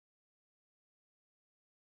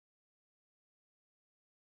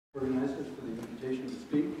organizers for the invitation to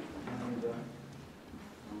speak, and I'm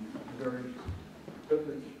very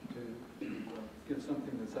privileged to give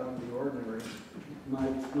something that's out of the ordinary.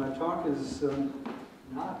 My talk is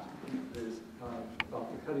not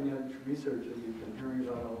about the cutting edge research that you've been hearing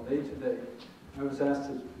about all day today. I was asked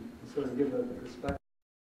to sort of give a perspective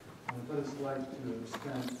on what it's like to have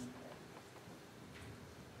spent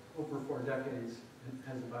over 4 decades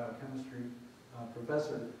as a biochemistry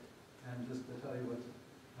professor, and just to tell you what's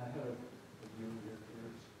ahead of you in your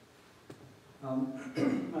careers.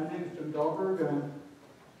 My name is Dahlberg. I'm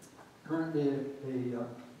currently a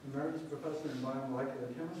emeritus professor in biomolecular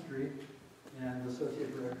chemistry and associate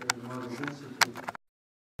director of the Morgan Institute.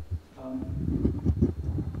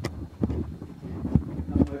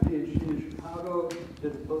 My PhD in Chicago,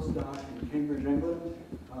 did a postdoc in Cambridge, England,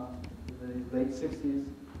 in the late 60s,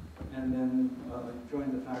 and then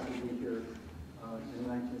joined the faculty here in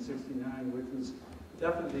 1969, which was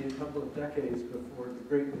definitely a couple of decades before the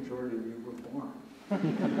great majority of you were born.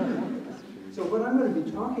 So what I'm going to be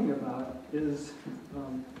talking about is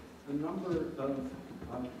a number of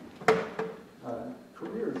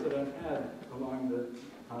careers that I've had along the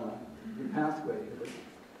pathway here.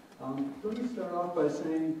 Let me start off by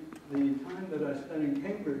saying the time that I spent in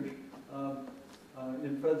Cambridge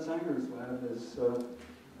in Fred Sanger's lab as a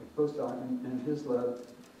postdoc in his lab,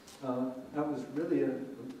 that was really a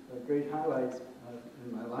great highlight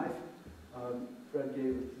in my life. Fred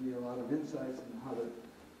gave me a lot of insights on how to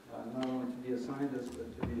not only to be a scientist,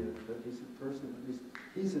 but to be a decent person. At least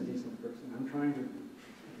he's a decent person. I'm trying to be.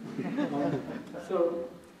 So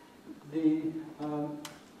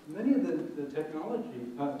many of the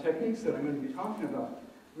techniques that I'm going to be talking about,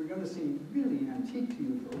 we're going to seem really antique to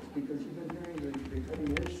you folks because you've been hearing the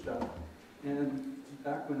cutting edge stuff. And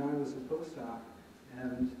back when I was a postdoc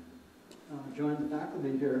and joined the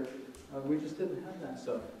faculty here, we just didn't have that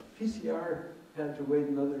stuff. PCR had to wait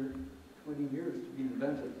another 20 years to be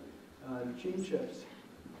invented. Gene chips,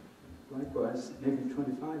 likewise, maybe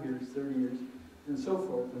 25 years, 30 years, and so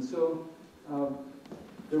forth. And so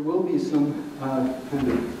there will be some kind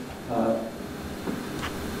of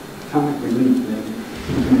comic relief maybe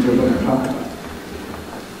in terms of what I'm talking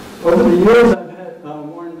about. Over the years, I've had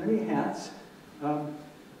worn many hats.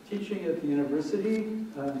 Teaching at the university,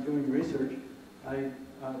 doing research. I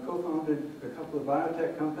co-founded a couple of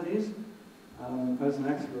biotech companies. I was an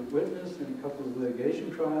expert witness in a couple of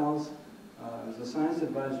litigation trials. I was a science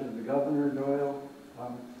advisor to the governor, Doyle,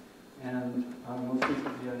 and most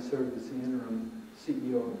recently I served as the interim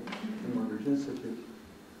CEO of the Morgan Institute.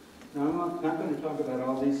 Now I'm not going to talk about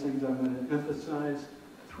all these things. I'm going to emphasize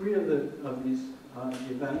 3 of these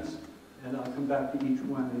events, and I'll come back to each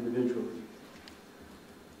one individually.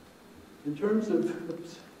 In terms of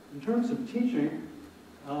teaching,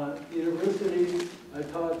 at the university, I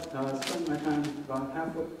spent my time about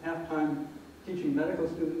half time teaching medical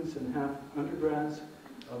students and half undergrads.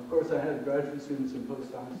 Of course, I had graduate students and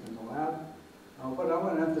postdocs in the lab. What I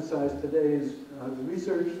want to emphasize today is the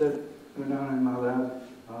research that went on in my lab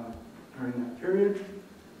during that period.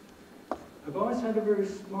 I've always had a very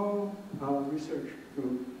small research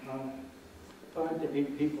group, 5 to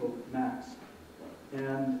 8 people max.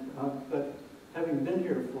 And but having been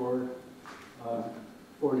here for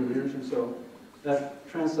 40 years or so, that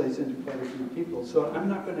translates into quite a few people. So I'm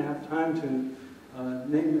not going to have time to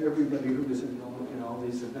name everybody who was involved in all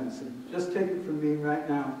these events. And just take it from me right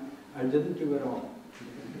now, I didn't do it all.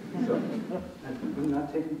 So I'm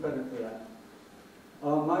not taking credit for that.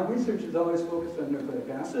 My research is always focused on nucleic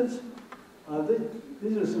acids.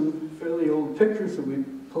 These are some fairly old pictures that we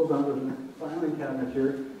pulled out of the filing cabinet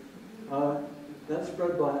here. That's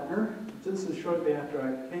Fred Blattner. This is shortly after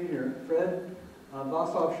I came here. Fred,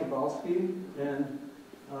 Václav Przybylski, and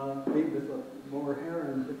me with more hair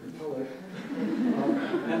and a different color.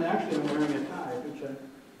 And actually I'm wearing a tie, which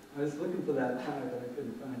I was looking for that tie, but I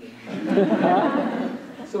couldn't find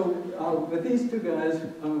it. So with these 2 guys,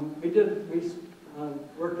 we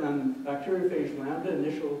worked on bacteriophage lambda,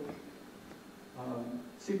 initial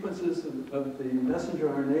sequences of the messenger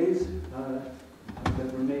RNAs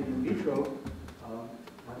that were made in vitro,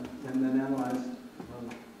 and then analyzed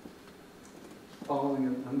following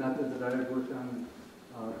a method that I had worked on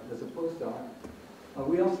as a postdoc.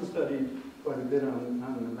 We also studied quite a bit on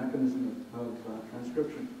the mechanism of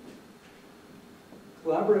transcription.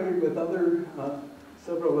 Collaborated with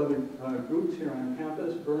several other groups here on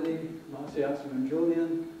campus, Bernie, Masiatsu, and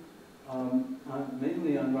Julian,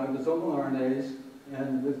 mainly on ribosomal RNAs,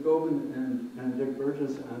 and with Govan and Dick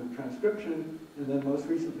Burgess on transcription, and then most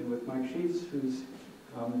recently with Mike Sheets, who's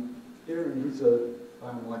here, and he's a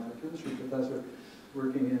biomolecular chemistry professor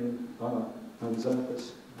working in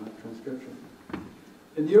Xenopus transcription.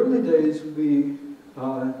 In the early days, we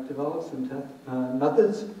developed some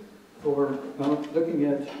methods for looking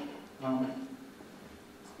at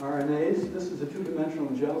RNAs. This is a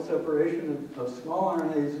two-dimensional gel separation of small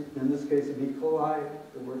RNAs, in this case of E. coli.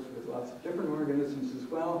 It works with lots of different organisms as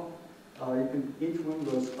well. Each one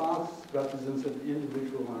of those spots represents an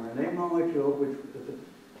individual RNA molecule, which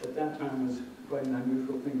at that time was quite an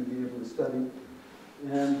unusual thing to be able to study.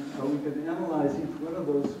 And we could analyze each one of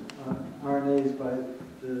those RNAs by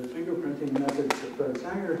the fingerprinting methods that Fred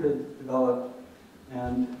Sanger had developed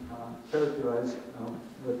and characterize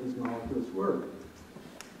what these molecules were.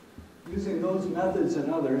 Using those methods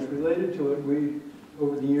and others related to it, we,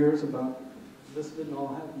 over the years, this didn't all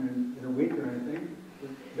happen in a week or anything, it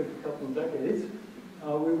took a couple of decades.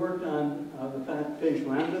 We worked on the phage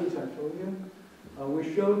lambda, as I told you. We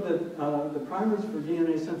showed that the primers for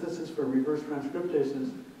DNA synthesis for reverse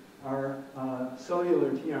transcriptases are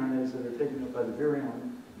cellular tRNAs that are taken up by the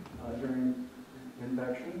virion during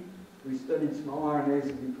infection. We studied small RNAs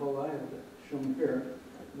of E. coli, shown here.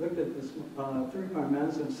 Looked at this 3'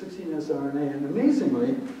 ends of 16S RNA, and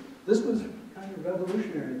amazingly, this was kind of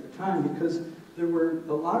revolutionary at the time because there were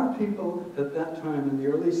a lot of people at that time in the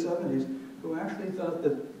early 70s who actually thought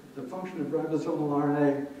that the function of ribosomal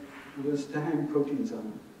RNA was to hang proteins on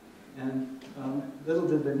them. And little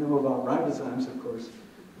did they know about ribozymes, of course,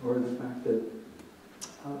 or the fact that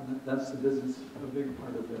that's the business, a big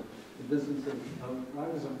part of the business of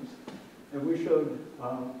ribozymes. And we showed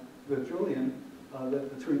with Julian that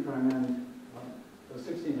the 3' end of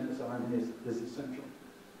 16S RNA is essential.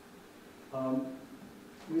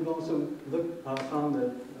 We've also found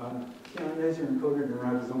that tRNAs are encoded in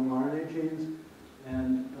ribosomal RNA genes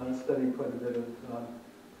and studied quite a bit of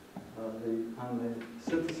on the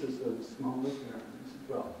synthesis of small nuclear RNAs as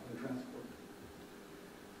well, and transport.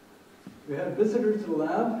 We had visitors to the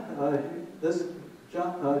lab.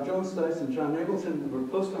 Joan Stice and John Ableton were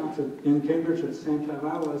postdocs in Cambridge at the same time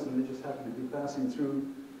I was, and they just happened to be passing through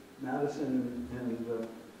Madison, and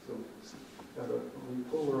so got a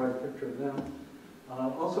Polaroid picture of them.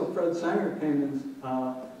 Also, Fred Sanger came in.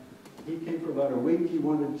 He came for about a week. He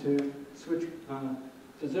wanted to switch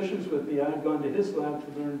positions with me. I had gone to his lab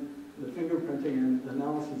to learn the fingerprinting and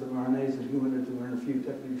analysis of RNAs, and he wanted to learn a few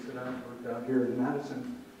techniques that I've worked out here in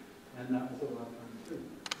Madison, and that was a lot of fun too.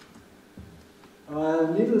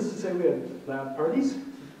 Needless to say, we had lab parties,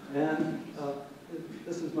 and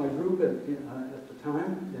this is my group at the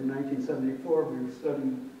time. In 1974, we were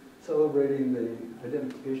celebrating the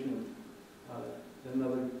identification of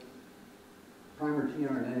another primer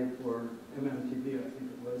tRNA for MMTB, I think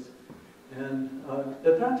it was. And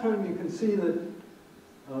at that time, you can see that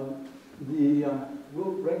the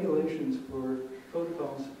regulations for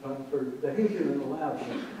protocols for behavior in the lab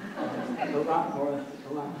are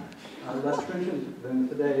a lot less stringent than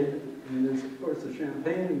today. I mean, there's, of course, the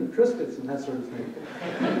champagne and the Triscuits and that sort of thing.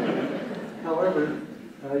 However,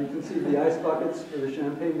 you can see the ice buckets for the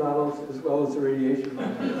champagne bottles as well as the radiation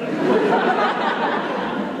bottles.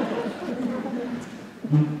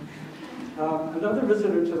 Another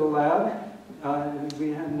visitor to the lab, and we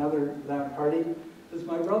had another lab party, is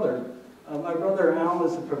my brother. My brother Al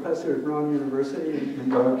is a professor at Brown University in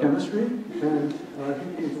biochemistry, and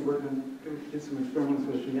he came to work and do some experiments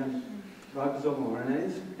with again ribosomal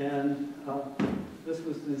RNAs, and this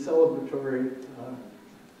was the celebratory,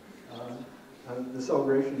 the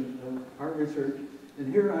celebration of our research. And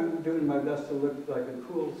here I'm doing my best to look like a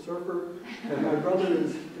cool surfer, and my brother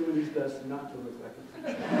is doing his best not to look like it.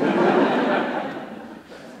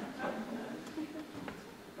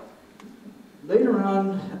 Later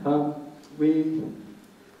on, we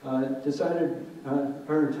decided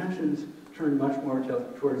our intentions turned much more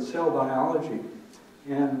towards cell biology,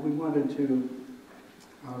 and we wanted to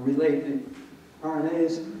relate the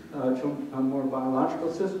RNAs to a more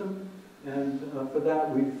biological system. And for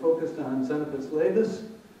that, we focused on Xenopus laevis.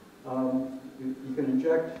 You can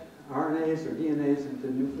inject RNAs or DNAs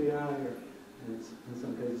into nuclei, or in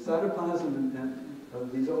some cases cytoplasm, and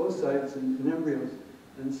of these oocytes in embryos,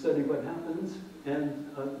 and study what happens. And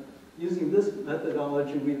using this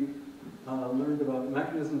methodology, we learned about the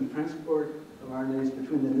mechanism of transport of RNAs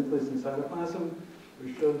between the nucleus and cytoplasm.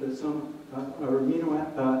 We showed that some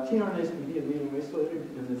tRNAs can be amino-acylated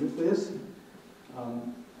in the nucleus.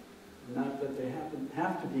 Not that they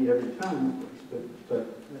have to be every time, of course, but at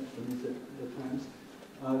least at times.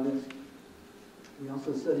 We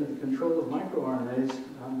also studied the control of microRNAs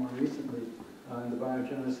more recently in the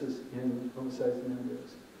biogenesis in oocytes and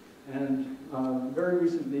embryos. And very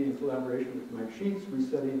recently, in collaboration with Mike Sheets, we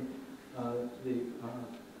studied the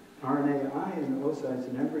RNAi in oocytes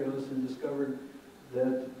and embryos and discovered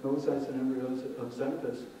that oocytes and embryos of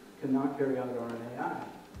Xanthus cannot carry out RNAi.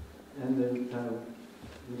 And then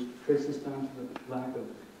we trace this down to the lack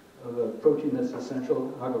of a protein that's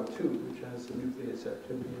essential, AGO2, which has the nuclease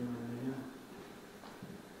activity in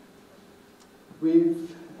RNA.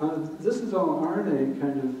 This is all RNA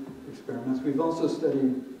kind of experiments. We've also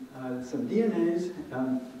studied some DNAs,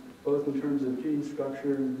 both in terms of gene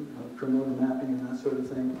structure, promoter mapping, and that sort of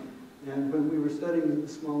thing. And when we were studying the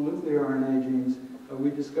small nuclear RNA genes, we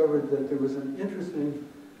discovered that there was an interesting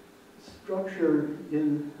structure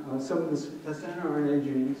in some of the snRNA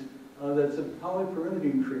genes that's a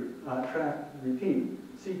polypyrimidine track repeat,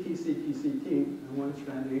 CT, CT, CT, on one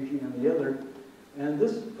strand, AG on the other. And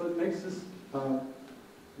what makes this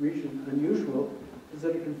region unusual is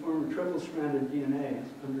that it can form a triple-stranded DNA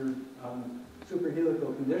under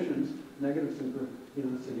superhelical conditions, negative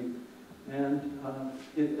superhelicity. And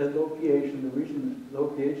at low pH, and the reason low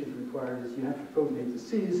pH is required is you have to protonate the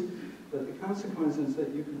Cs, but the consequence is that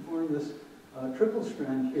you can form this triple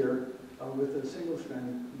strand here with a single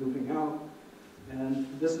strand looping out. And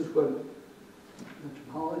this is what the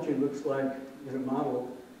topology looks like in a model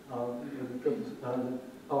where the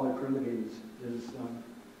polypyrimidines is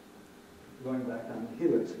going back down the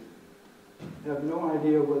helix. I have no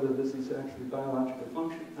idea whether this is actually biological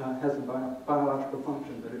function, has a biological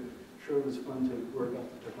function, but it sure was fun to work out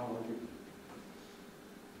the topology.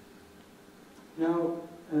 Now,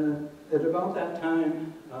 at about that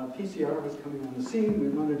time, PCR was coming on the scene. We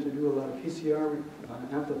wanted to do a lot of PCR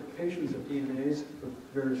amplifications of DNAs for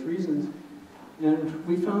various reasons. And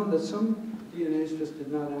we found that some DNAs just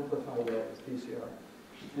did not amplify well with PCR.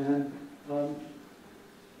 And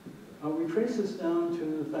we trace this down to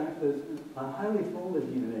the fact that highly folded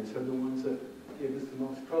DNAs are the ones that gave us the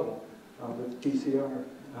most trouble with PCR.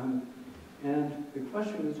 And the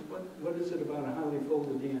question is, what is it about a highly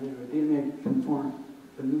folded DNA? A DNA can form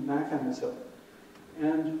a new back on itself.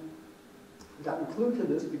 And I got a clue to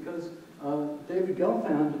this because David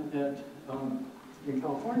Gelfand in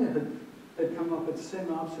California had come up with the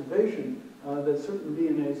same observation that certain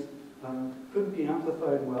DNAs couldn't be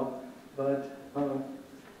amplified well, but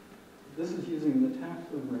this is using the Taq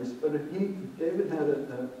polymerase. But David had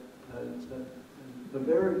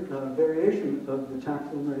a variation of the Taq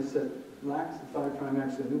polymerase that lacks the 5'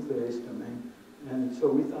 exonuclease domain. And so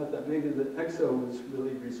we thought that maybe the exo was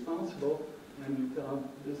really responsible, and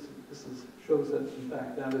this shows that, in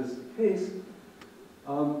fact, that is the case.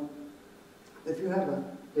 If you have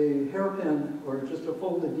a hairpin or just a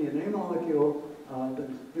folded DNA molecule,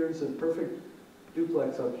 then here's a perfect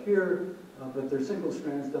duplex up here, but they're single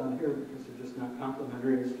strands down here because they're just not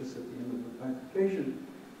complementary. It's just at the end of the bifurcation.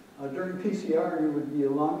 During PCR, you would be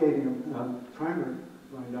elongating a primer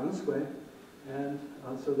going down this way, and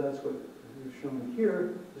so that's what we've shown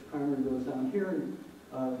here. This primer goes down here and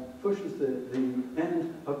pushes the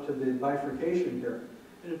end up to the bifurcation here.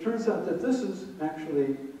 And it turns out that this is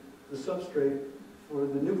actually the substrate for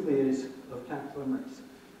the nuclease of Taq polymerase.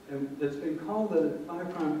 And it's been called a 5'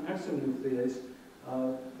 exonuclease,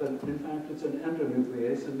 but in fact it's an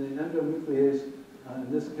endonuclease, and the endonuclease,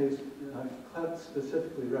 in this case, cleft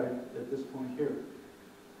specifically right at this point here.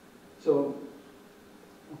 So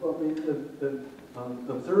what we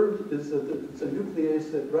observed is that it's a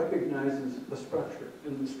nuclease that recognizes a structure.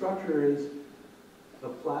 And the structure is a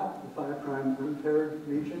flap, the 5' unpaired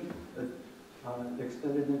region,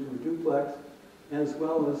 extended into a duplex, as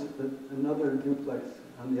well as another duplex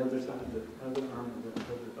on the other side of the other arm of the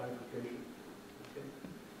bifurcation. Okay.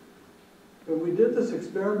 When we did this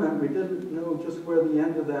experiment, we didn't know just where the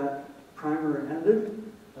end of that primer ended,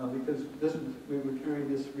 because we were carrying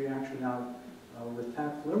this reaction out with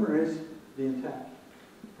Taq polymerase, the intact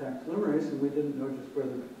Taq polymerase, and we didn't know just where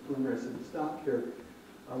the polymerase had stopped here.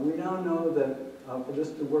 We now know that for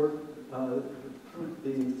this to work, the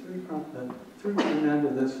 3' end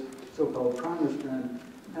of this so-called primer strand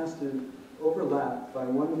has to overlap by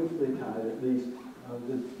one nucleotide at least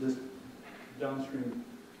this downstream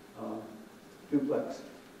duplex.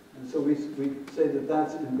 And so we say that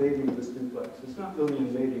that's invading this duplex. It's not really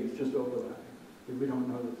invading, it's just overlapping. We don't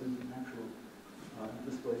know that there's an actual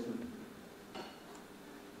displacement.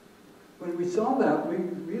 When we saw that, we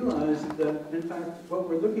realized that, in fact, what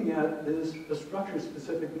we're looking at is a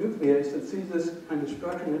structure-specific nuclease that sees this kind of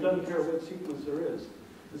structure and it doesn't care what sequence there is.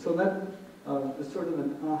 And so that is sort of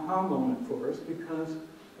an aha moment for us, because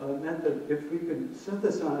it meant that if we could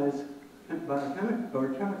synthesize,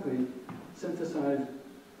 chemically synthesize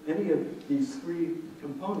any of these three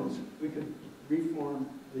components, we could reform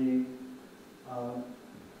the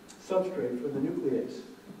substrate for the nuclease.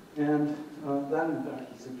 And that, in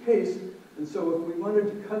fact, is the case. And so if we wanted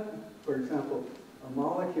to cut, for example, a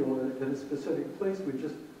molecule at a specific place, we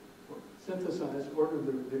just synthesize, order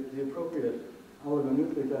the appropriate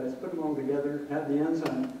oligonucleotides, put them all together, add the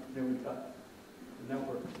enzyme, and we cut. And that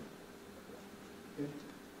works. Okay.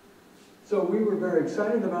 So we were very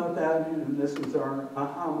excited about that, and this was our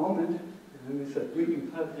aha moment. And we said, we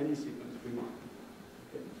can cut any sequence we want.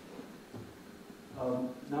 Okay.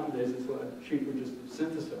 Nowadays, it's a lot cheaper just to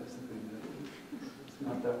synthesize the thing. It's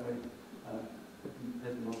not that way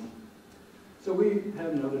at the moment. So we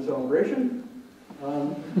have another celebration.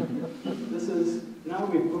 This is, now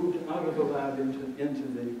we've moved out of the lab into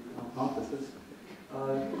the offices.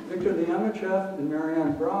 Victor Liamachev and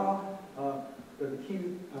Marianne Brau are the key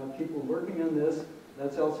people working on this.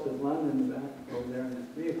 That's Elspeth Lund in the back over there, and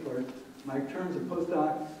that's me, of course. Mike Turns, a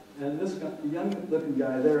postdoc, and this young-looking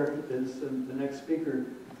guy there is the next speaker,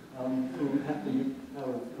 who happened to have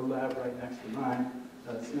a lab right next to mine.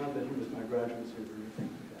 It's not that he was my graduate student or anything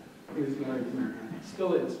like that. He was married to Marianne.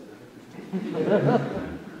 Still is.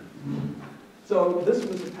 So this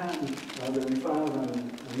was a patent that we filed on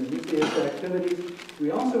the nuclease activity.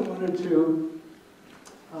 We also wanted to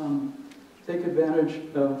take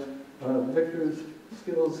advantage of Victor's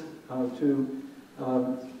skills to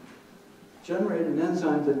generate an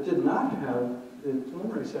enzyme that did not have the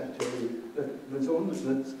polymerase activity, but was only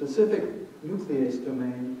the specific nuclease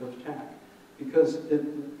domain of TAC. Because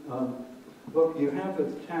what you have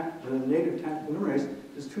with TAC, the native TAC polymerase,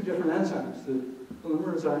 is two different enzymes, the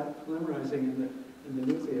polymerizing in the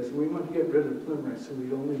nuclease. We want to get rid of the polymerase, so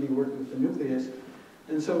we'd only be working with the nuclease.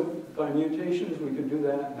 And so by mutations, we could do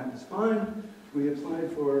that, and that was fine. We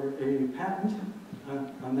applied for a patent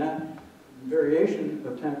on that variation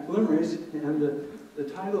of TAC polymerase, and the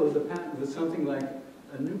title of the patent was something like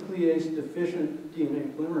a nuclease-deficient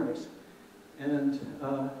DNA polymerase. And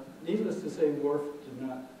needless to say, Worf did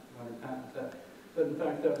not want to patent that. But in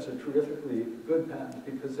fact, that was a terrifically good patent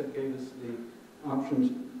because it gave us the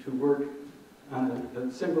options to work on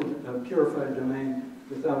a single purified domain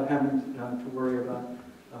without having to worry about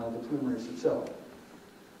the polymerase itself.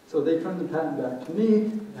 So they turned the patent back to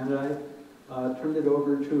me, and I turned it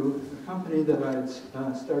over to a company that I had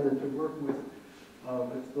started to work with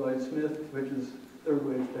Lloyd Smith, which is Third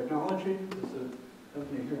Wave Technology. It's a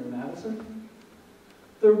company here in Madison.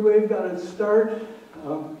 Third Wave got its start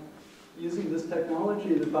using this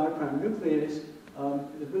technology, the 5' nuclease.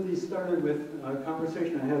 It really started with a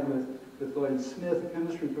conversation I had with Lloyd Smith, a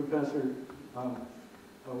chemistry professor,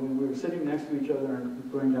 when we were sitting next to each other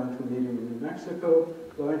and going down to a meeting in New Mexico.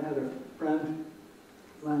 Lloyd had a friend,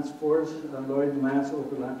 Lance Force. Lloyd and Lance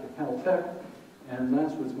overlapped at Caltech, and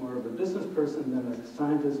Lance was more of a business person than a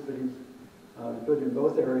scientist, but he's good in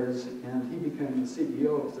both areas, and he became the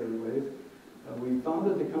CEO of Third Wave. We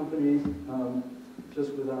founded the company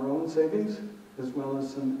just with our own savings, as well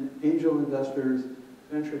as some angel investors,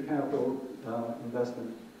 venture capital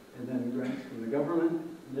investment, and then grants from the government,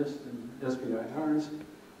 NIST and SBIRs,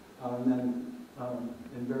 and then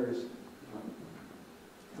in various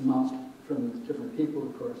amounts from different people,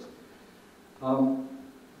 of course.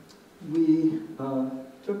 We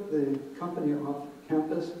took the company off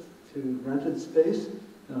campus to rented space,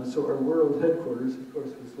 so our world headquarters, of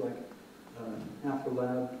course, was like half a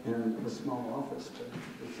lab and a small office, but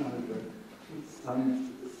it sounded good.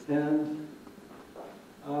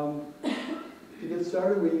 To get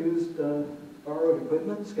started, we used borrowed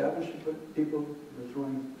equipment, scavenged equipment. People were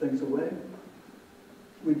throwing things away.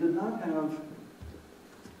 We did not have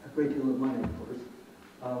a great deal of money, of course.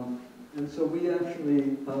 And so we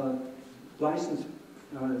actually licensed,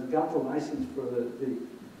 got the license for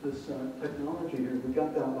this technology here. We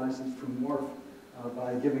got that license from Worf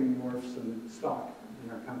by giving Worf some stock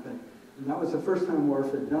in our company. And that was the first time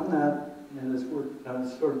Worf had done that, and it's worked,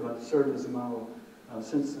 sort of served as a model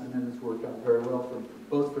since then, and it's worked out very well for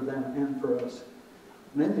both for them and for us.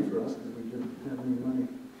 Mainly for us, because we didn't have any money.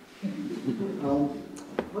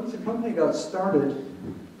 Once the company got started,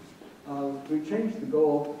 we changed the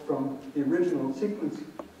goal from the original sequence,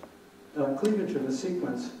 cleavage of a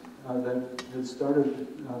sequence that had started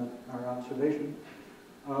our observation,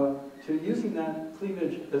 to using that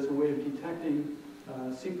cleavage as a way of detecting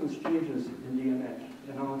sequence changes in DNA.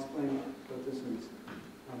 And I'll explain what this means,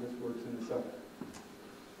 how this works in a second.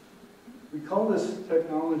 We call this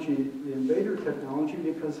technology the invader technology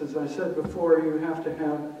because, as I said before, you have to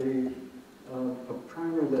have a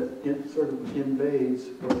primer that sort of invades,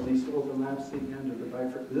 or at least overlaps the end of the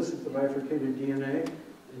bifurcated. This is the bifurcated DNA,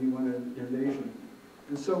 and you want an invasion.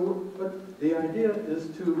 And so the idea is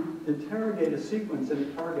to interrogate a sequence in a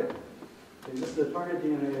target. Okay, this is the target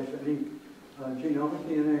DNA of any genomic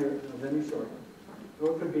DNA of any sort,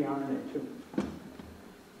 or it could be RNA too.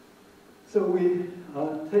 So we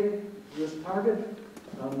take this target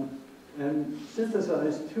and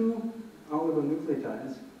synthesize two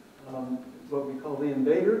oligonucleotides, what we call the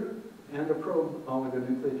invader and a probe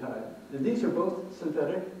oligonucleotide. And these are both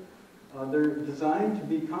synthetic. They're designed to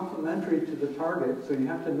be complementary to the target, so you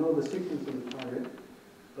have to know the sequence of the target,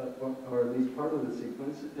 or at least part of the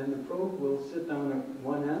sequence. And the probe will sit down at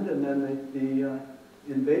one end, and then the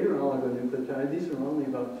invader oligonucleotide, these are only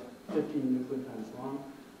about 15 nucleotides long.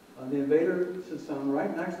 The invader sits down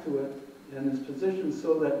right next to it and is positioned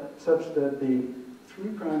such that the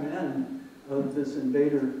 3' end of this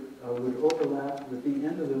invader would overlap with the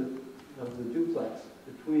end of the duplex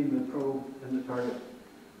between the probe and the target.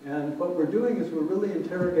 And what we're doing is we're really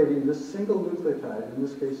interrogating this single nucleotide. In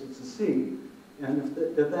this case, it's a C. And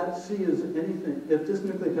if that C is anything, if this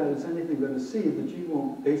nucleotide is anything but a C, the G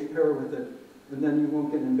won't base pair with it, and then you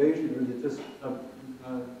won't get invasion, or you just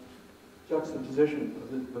juxtaposition of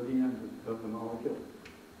the end of the molecule.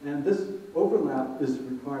 And this overlap is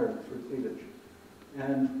required for cleavage.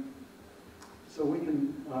 And so we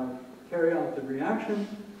can carry out the reaction,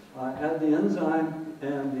 add the enzyme,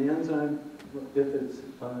 and the enzyme,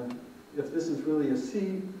 if this is really a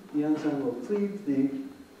C, the enzyme will cleave the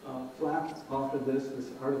flap off of this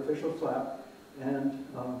artificial flap, and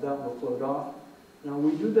that will float off. Now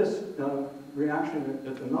we do this reaction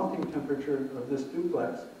at the melting temperature of this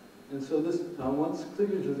duplex, and so this, once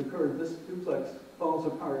cleavage has occurred, this duplex falls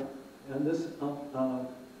apart, and this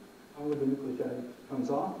oligonucleotide comes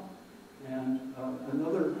off, and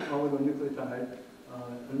another oligonucleotide,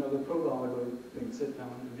 another probe oligo can sit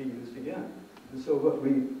down and be used again. And so what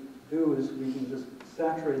we do is we can just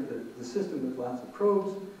saturate the system with lots of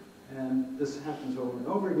probes, and this happens over and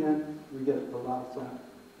over again. We get a lot of flat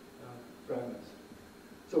fragments.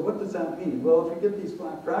 So what does that mean? Well, if you get these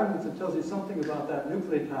flat fragments, it tells you something about that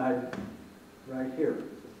nucleotide right here.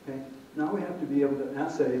 Okay? Now we have to be able to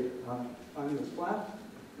assay finding this flat,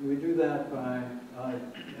 and we do that by,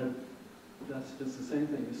 that's just the same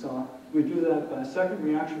thing you saw. We do that by a second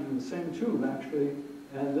reaction from the same tube, actually,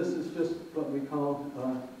 and this is just what we call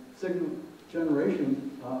signal generation,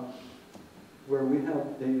 where we have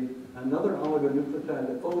another oligonucleotide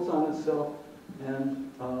that folds on itself and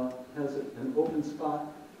has an open spot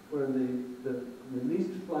where the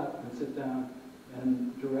released flap can sit down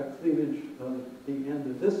and direct cleavage of the end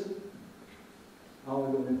of this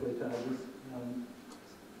oligonucleotide, this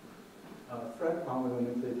fret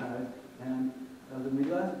oligonucleotide, and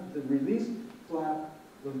the released flap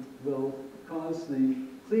will cause the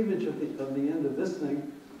cleavage of the end of this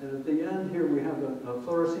thing, and at the end here we have a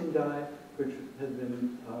fluorescein dye which has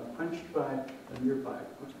been quenched by a nearby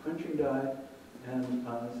quenching dye, and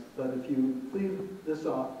but if you cleave this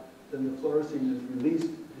off, then the fluorescein is released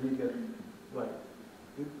and you get white.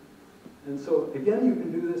 And so again, you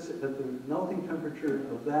can do this at the melting temperature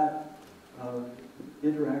of that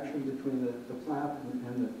interaction between the flap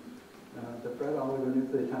and the fret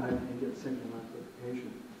oligonucleotide, and get single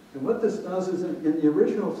amplification. And what this does is in the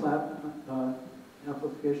original flap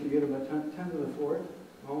amplification, you get about 10 to the 4th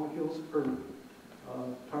molecules per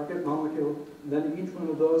target molecule. And then each one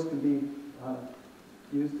of those can be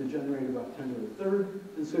used to generate about 10 to the 3rd.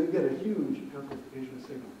 And so you get a huge amplification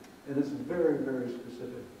signal. And it's very, very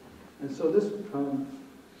specific. And so this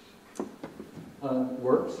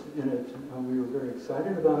works, and we were very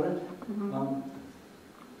excited about it. Mm-hmm.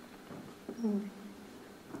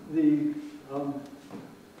 The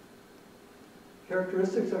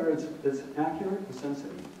characteristics are it's accurate and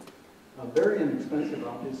sensitive, very inexpensive,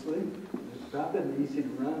 obviously. It's rapid and easy to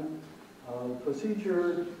run.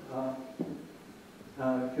 Procedure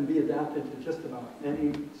can be adapted to just about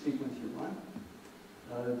any sequence you want.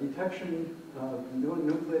 Detection of new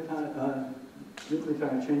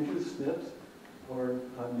nucleotide changes, SNPs, or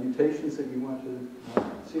mutations that you want to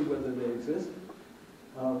see whether they exist.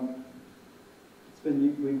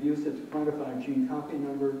 We've used it to quantify gene copy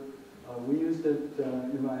number. We used it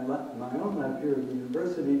in my own lab here at the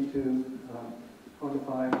university to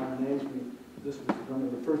quantify RNAs. This was one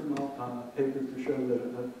of the first papers to show that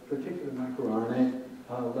a particular microRNA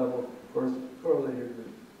level correlated with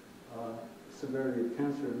severity of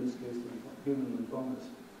cancer, in this case, human lymphomas.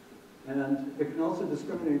 And it can also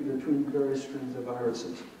discriminate between various strains of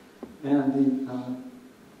viruses. And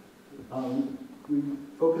we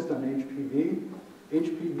focused on HPV.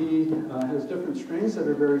 HPV has different strains that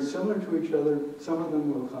are very similar to each other. Some of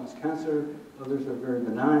them will cause cancer, others are very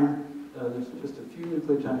benign. There's just a few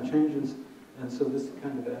nucleotide changes, and so this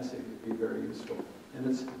kind of assay would be very useful. And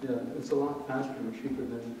it's a lot faster and cheaper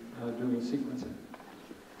than doing sequencing.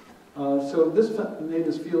 So this made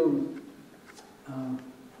us feel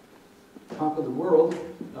top of the world.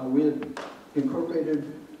 We had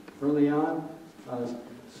incorporated early on,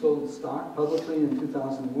 sold stock publicly in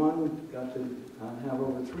 2001, got to have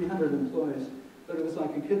over 300 employees, but it was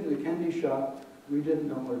like a kid in a candy shop. We didn't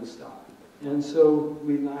know where to stop. And so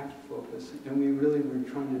we lacked focus, and we really were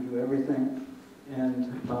trying to do everything,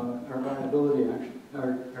 and our viability,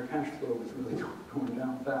 our cash flow was really going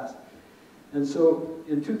down fast. And so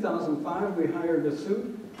in 2005, we hired a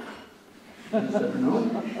suit.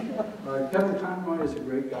 Kevin Conroy is a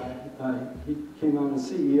great guy. He came on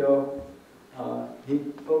as CEO. He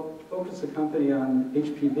focused the company on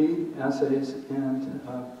HPV assays, and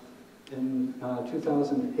in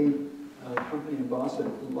 2008, a company in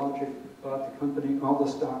Boston, Logic, bought the company, all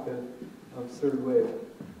the stock of Third Wave.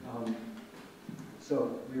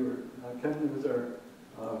 So we were, Kevin was our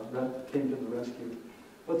rep, came to the rescue.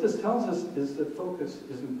 What this tells us is that focus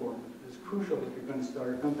is important. It's crucial if you're going to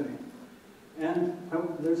start a company. And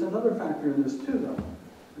there's another factor in this too, though,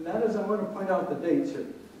 and that is I want to point out the dates here.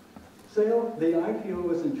 The IPO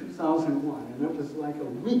was in 2001, and it was like a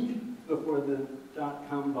week before the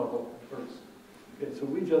dot-com bubble burst. Okay, so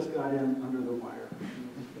we just got in under the wire.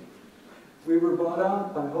 We were bought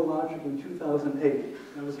out by Hologic in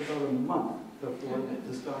 2008. That was about a month before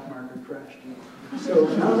the stock market crashed. So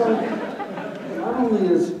not only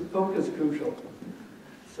is focus crucial,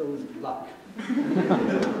 so is luck.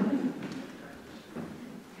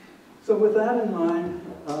 So with that in mind,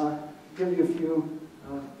 give you a few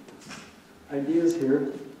ideas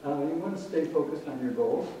here. You want to stay focused on your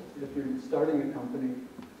goals if you're starting a company.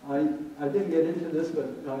 I didn't get into this, but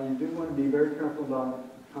you do want to be very careful about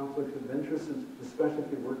conflict of interest, especially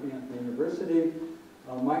if you're working at the university.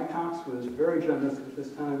 Mike Cox was very generous at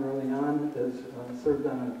this time early on, has served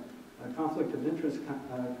on a conflict of interest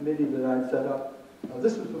committee that I'd set up.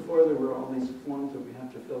 This was before there were all these forms that we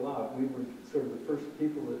had to fill out. We were sort of the first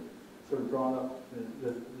people that sort of brought up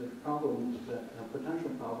the problem, a potential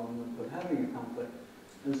problem of having a conflict.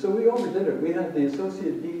 And so we overdid it. We had the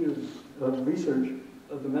Associate Dean of Research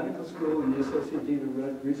of the medical school and the Associate Dean of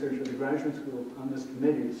Research of the graduate school on this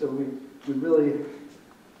committee. So we really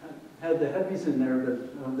had the heavies in there,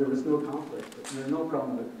 but there was no conflict. There was no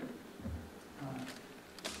problem with it.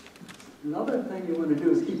 Another thing you want to do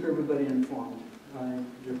is keep everybody informed.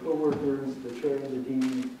 Your coworkers, the chair, the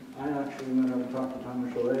dean. I actually went out and talked to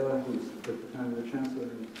Thomas Shalala, who's at the time the chancellor,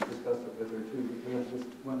 and discussed it with her too, because I just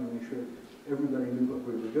wanted to make sure everybody knew what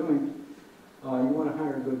we were doing. You want to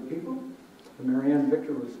hire good people. Marianne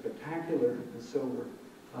Victor was spectacular, and so were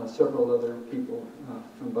several other people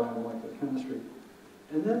from biomolecular chemistry.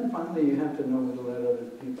 And then finally, you have to know to let other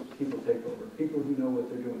people take over, people who know what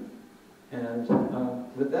they're doing. And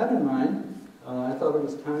with that in mind, I thought it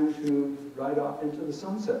was time to ride off into the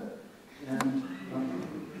sunset. And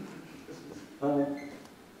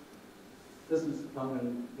this is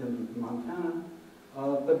in Montana,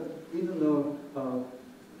 but even though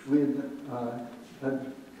we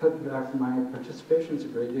had cut back my participations a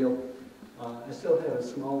great deal, I still had a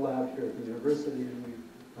small lab here at the university, and we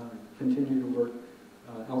continue to work,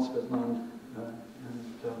 Elspeth Lund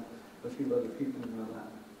and a few other people in the lab.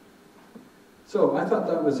 So I thought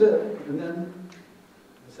that was it, and then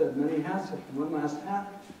I said many hats, one last hat,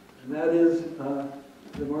 and that is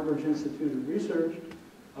the Morgridge Institute of Research.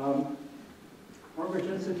 Morgridge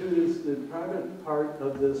Institute is the private part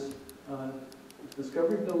of this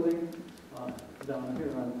Discovery Building down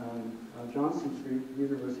here on Johnson Street,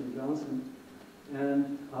 University of Johnson.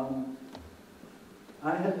 And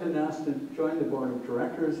I had been asked to join the board of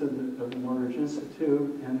directors of the Morgridge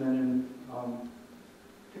Institute, and then in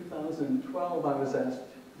 2012, I was asked,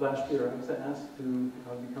 last year, I was asked to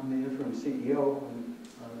become the interim CEO when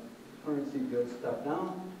the current CEO stepped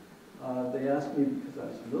down. They asked me because I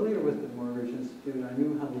was familiar with the Morgridge Institute. I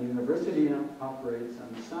knew how the university operates.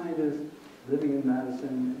 I'm a scientist living in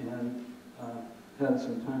Madison, and had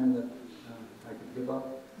some time that I could give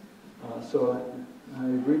up. So I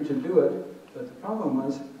agreed to do it, but the problem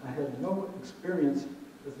was I had no experience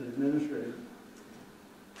as an administrator.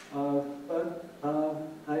 But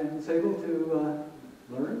I was able to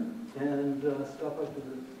learn and step up to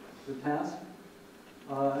the task.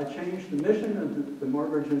 I changed the mission of the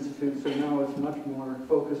Morgridge Institute, so now it's much more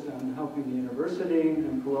focused on helping the university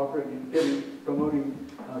and cooperating, promoting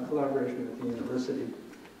collaboration with the university.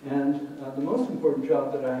 And the most important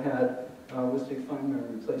job that I had was to find my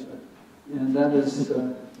replacement. And that is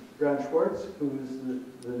Brad Schwartz, who is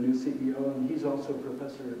the new CEO, and he's also a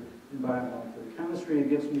professor in biomolecular chemistry. It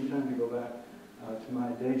gives me time to go back to my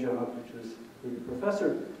day job, which is being a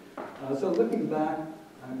professor. So looking back,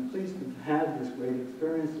 I'm pleased to have had this great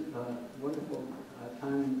experience, wonderful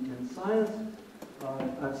time in science.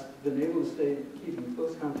 I've been able to keep in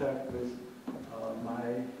close contact with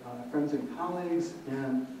my friends and colleagues,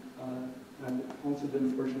 and I've also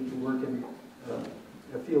been fortunate to work in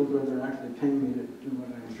a field where they're actually paying me to do what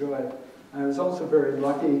I enjoy. I was also very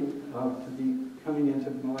lucky to be coming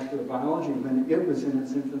into molecular biology when it was in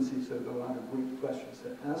its infancy, so there were a lot of great questions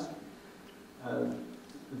to ask. I was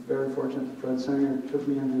very fortunate that Fred Sanger took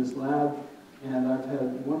me into his lab, and I've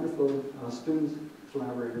had wonderful students,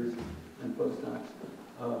 collaborators, and postdocs,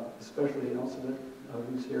 especially Elizabeth,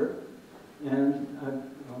 who's here. And I've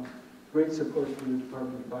great support from the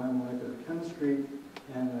Department of Biomolecular Chemistry,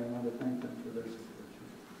 and I want to thank them for their support too.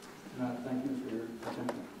 Thank you for your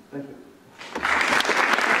attention. Thank you.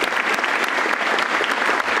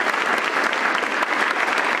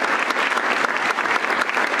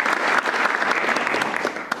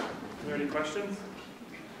 Are there any questions?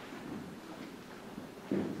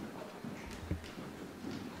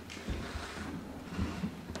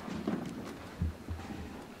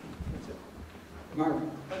 Mark.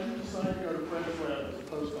 How did you decide to go to Fred's lab as a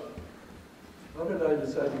postdoc? How did I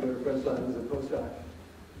decide to go to Fred's lab as a postdoc?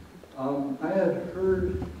 I had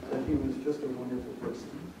heard that he was just a wonderful person.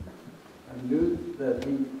 I knew that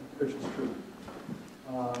which is true.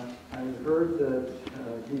 I had heard that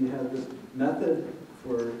he had this method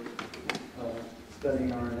for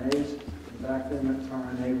studying RNAs. And back then,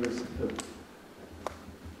 RNA was a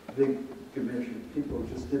big commission. People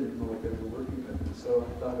just didn't know what they were working with. And so I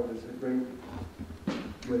thought it was a great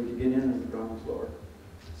way to get in the ground floor.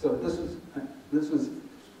 So this was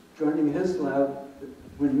joining his lab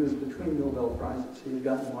when he was between Nobel Prizes. He had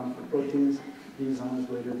gotten one for proteins. He was on his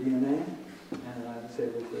way to DNA, and I was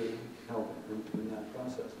able to help him in that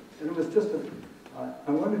process. And it was just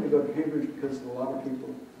I wanted to go to Cambridge because a lot of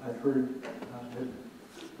people I'd heard had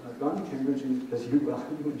gone to Cambridge, because you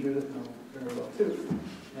and Judith know very well too.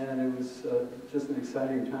 And it was just an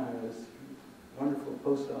exciting time. It was wonderful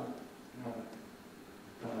postdoc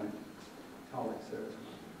colleagues there as well.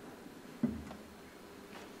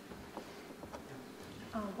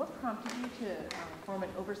 What prompted you to form an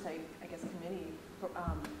oversight, committee for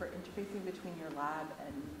interfacing between your lab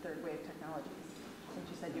and Third Wave Technologies? Since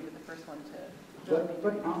you said you were the first one to.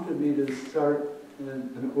 What prompted me to start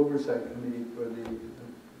an oversight committee for the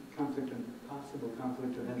possible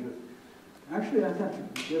conflict of interest? Actually, I have to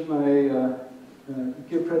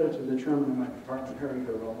give credit to the chairman of my department, Harry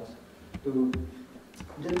Carvallis, who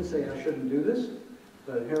didn't say I shouldn't do this,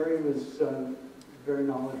 but Harry was very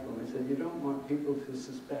knowledgeable. He said, you don't want people to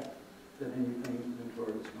suspect that anything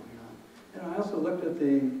untoward is going on. And I also looked at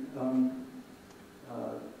the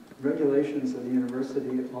regulations of the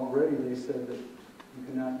university. Already they said that you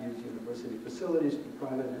cannot use university facilities for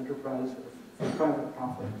private enterprise or for private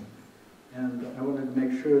profit. And I wanted to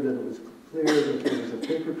make sure that it was clear that there was a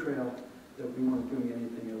paper trail, that we weren't doing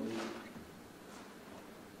anything illegal.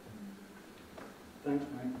 Thanks,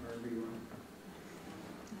 Mike, wherever you are.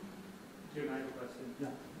 Jim, I have a question. Yeah.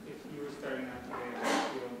 If you were starting out today in the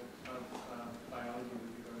field of biology,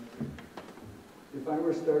 would you go into? If I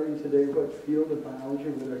were starting today, what field of biology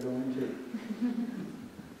would I go into?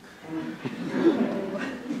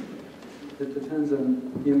 It depends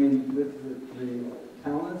on, you mean with the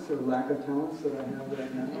talents or lack of talents that I have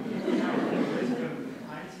right now? Wisdom,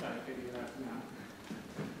 hindsight that you have now.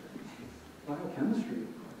 Biochemistry, of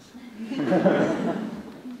course.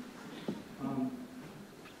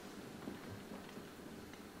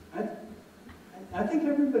 I think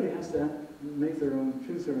everybody has to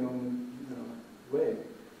choose their own way.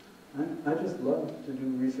 I just love to do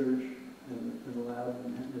research in the lab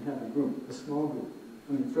and have a group, a small group.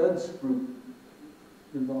 I mean, Fred's group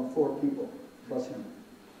involved 4 people, plus him.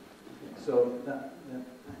 So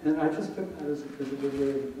and I just took that as a good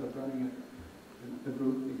way of running a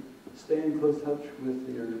group. Stay in close touch with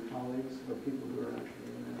your colleagues or people who are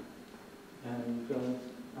actually in there. And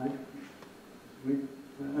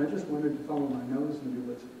I just wanted to follow my nose and do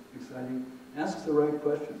what's exciting. Ask the right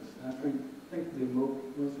questions. And I think the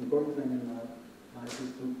most important thing in life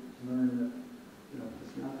is to learn that,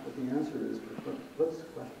 it's not what the answer is, but what's the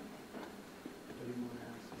question? What do you want to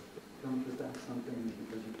ask? Don't just ask something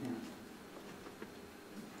because you can't.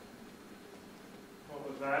 Well,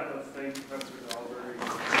 with that, let's thank Professor Dahlberg.